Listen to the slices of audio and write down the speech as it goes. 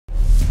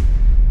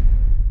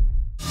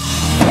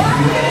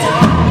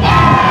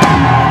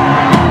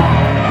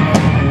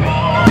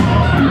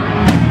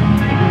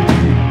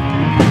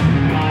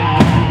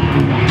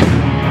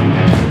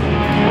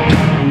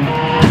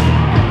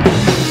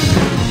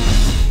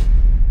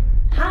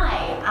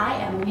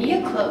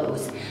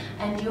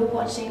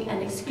watching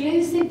an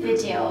exclusive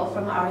video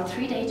from our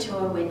 3-day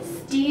tour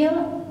with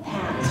Panther.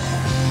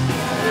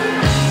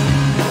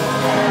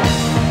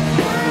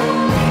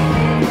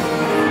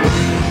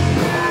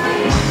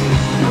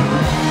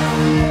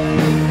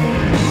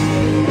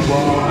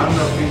 Well, I don't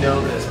know if you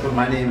know this, but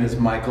my name is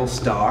Michael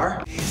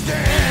Starr.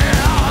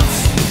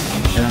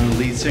 And I'm the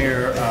lead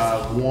singer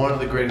of one of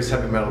the greatest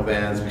heavy metal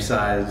bands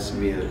besides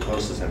me, the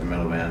closest heavy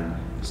metal band,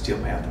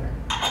 Panther.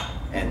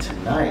 And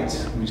tonight,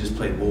 we just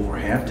played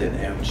Wolverhampton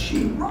and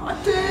she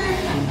rocked it!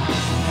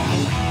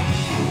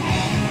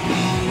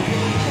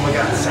 Oh my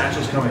god,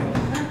 Satchel's coming.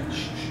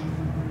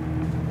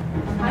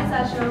 Hi,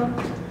 Satchel.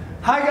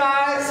 Hi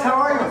guys, how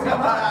are you?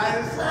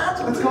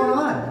 What's going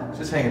on?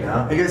 Just hanging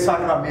out. Are you guys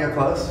talking about me up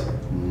close?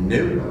 No,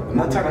 I'm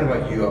not talking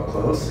about you up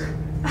close.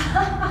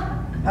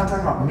 I'm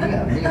talking about me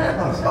up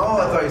close. Oh,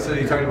 I thought you said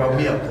you were talking about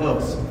me up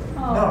close.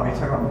 Oh. No, you're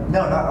talking about,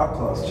 no, not up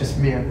close, just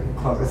me up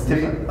close. It's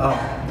different. Oh,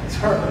 it's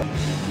her.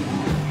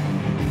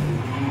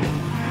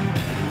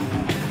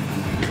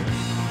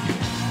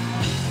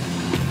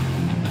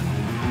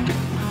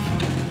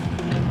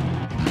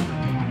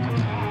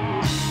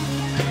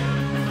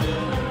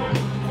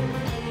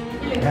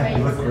 Yeah,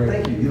 you look great.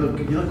 Thank you. You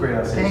look great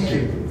on stage. Thank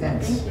you.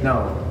 Thanks.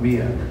 No,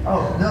 Mia.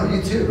 Oh, no,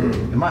 you too.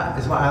 Is my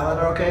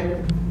eyeliner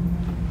okay?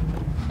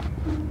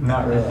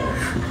 Not really.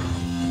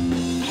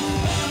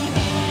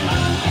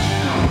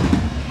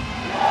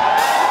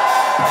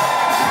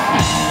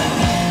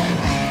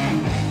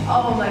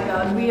 Oh my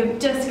god, we have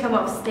just come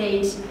off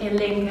stage in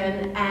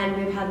Lincoln and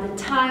we've had the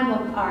time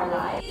of our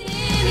lives.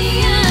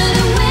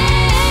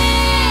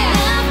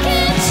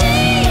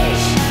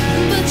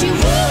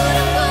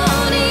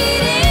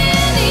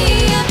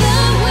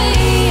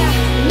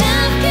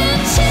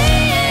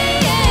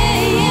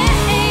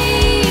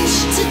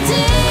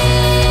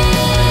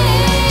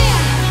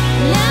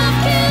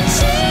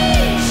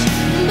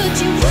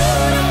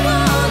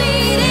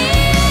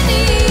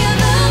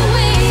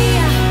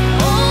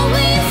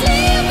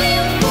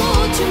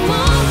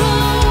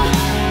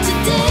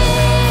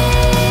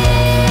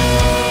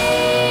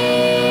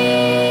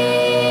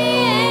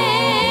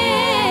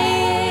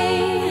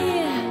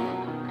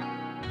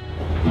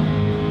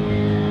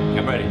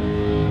 I'm ready.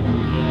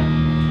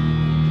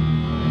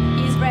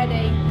 He's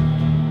ready.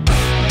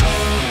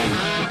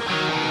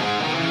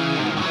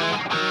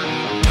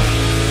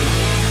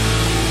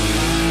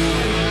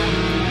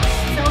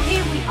 So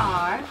here we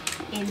are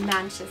in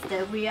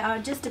Manchester. We are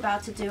just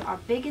about to do our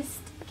biggest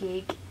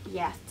gig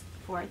yet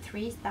for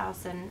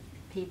 3,000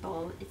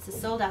 people. It's a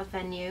sold-out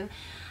venue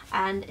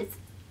and it's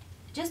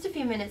just a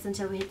few minutes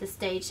until we hit the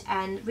stage,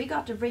 and we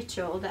got a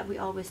ritual that we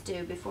always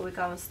do before we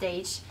go on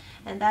stage,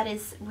 and that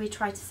is we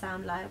try to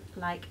sound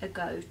like a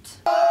goat.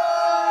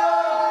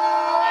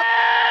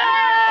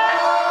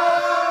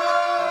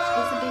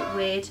 It's a bit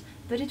weird,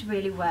 but it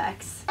really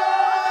works.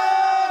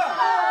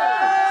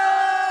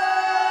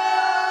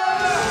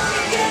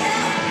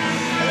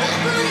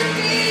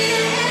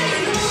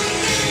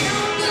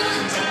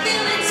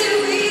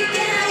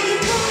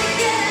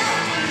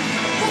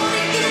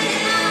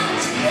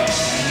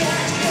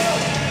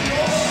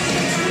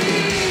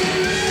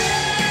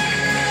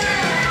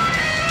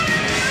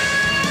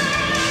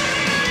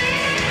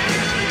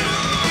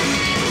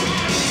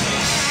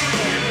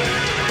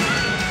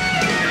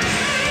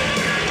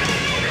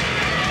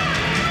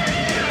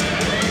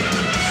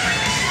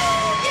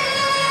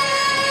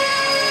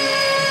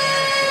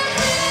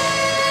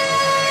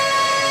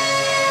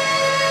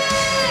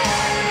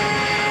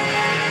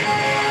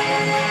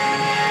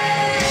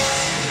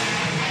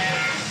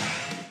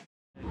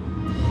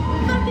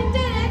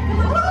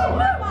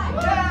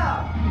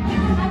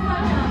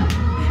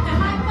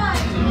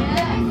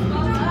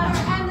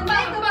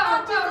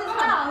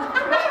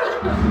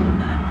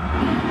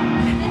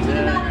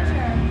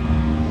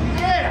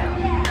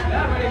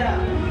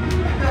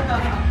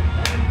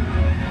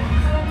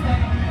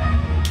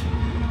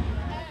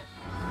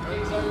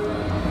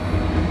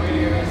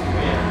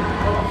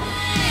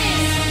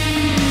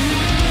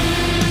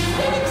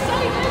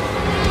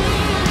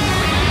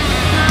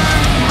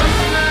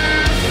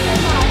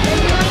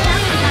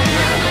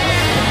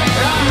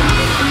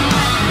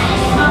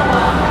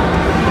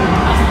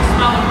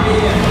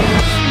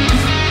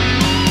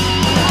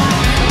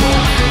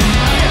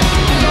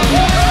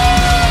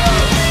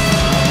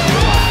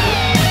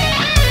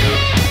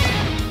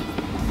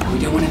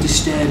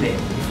 Disturb it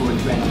before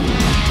it's ready.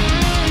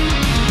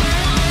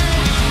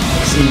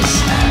 This is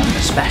a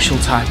special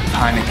type of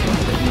Heineken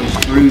that was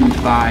brewed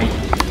by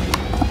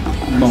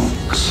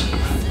monks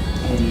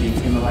in the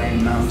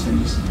Himalayan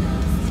mountains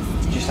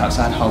just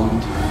outside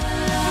Holland.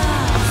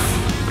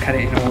 Look at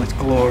it in all its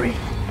glory.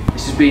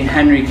 This has been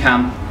Henry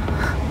Camp.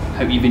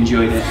 Hope you've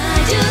enjoyed it.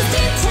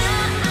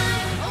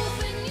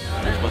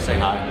 Let's say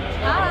hi.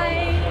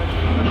 Hi!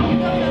 You're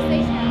going on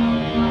stage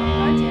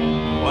now, aren't you?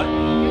 What?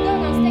 You're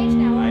going on stage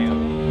now, I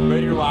aren't you? am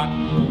ready to rock.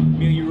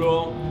 Me, you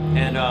roll.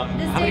 And how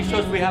many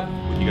shows do we have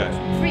with you guys?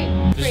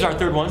 3. This is our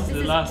third one. This is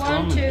the last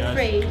 1, 2,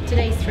 3.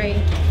 Today's 3.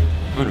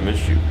 I'm gonna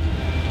miss you.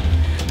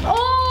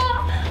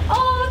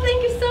 Oh,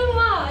 thank you so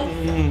much.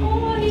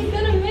 Oh, he's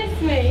gonna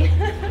miss me.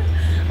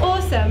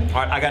 Awesome.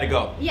 All right, I gotta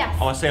go. Yes.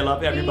 I want to say I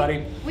love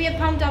everybody. We have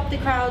pumped up the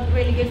crowd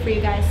really good for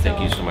you guys. So.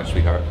 Thank you so much,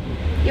 sweetheart.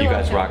 You're You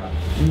guys welcome.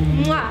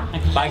 rock.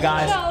 Mwah. Bye,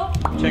 guys. So,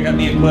 Check out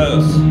Mia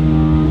Klose.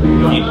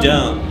 If you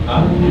don't,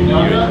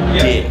 you're a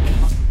dick.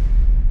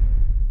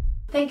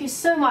 thank you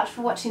so much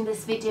for watching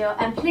this video,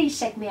 and please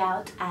check me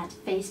out at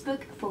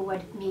Facebook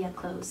 /Mia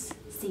Klose.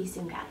 See you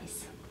soon,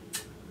 guys.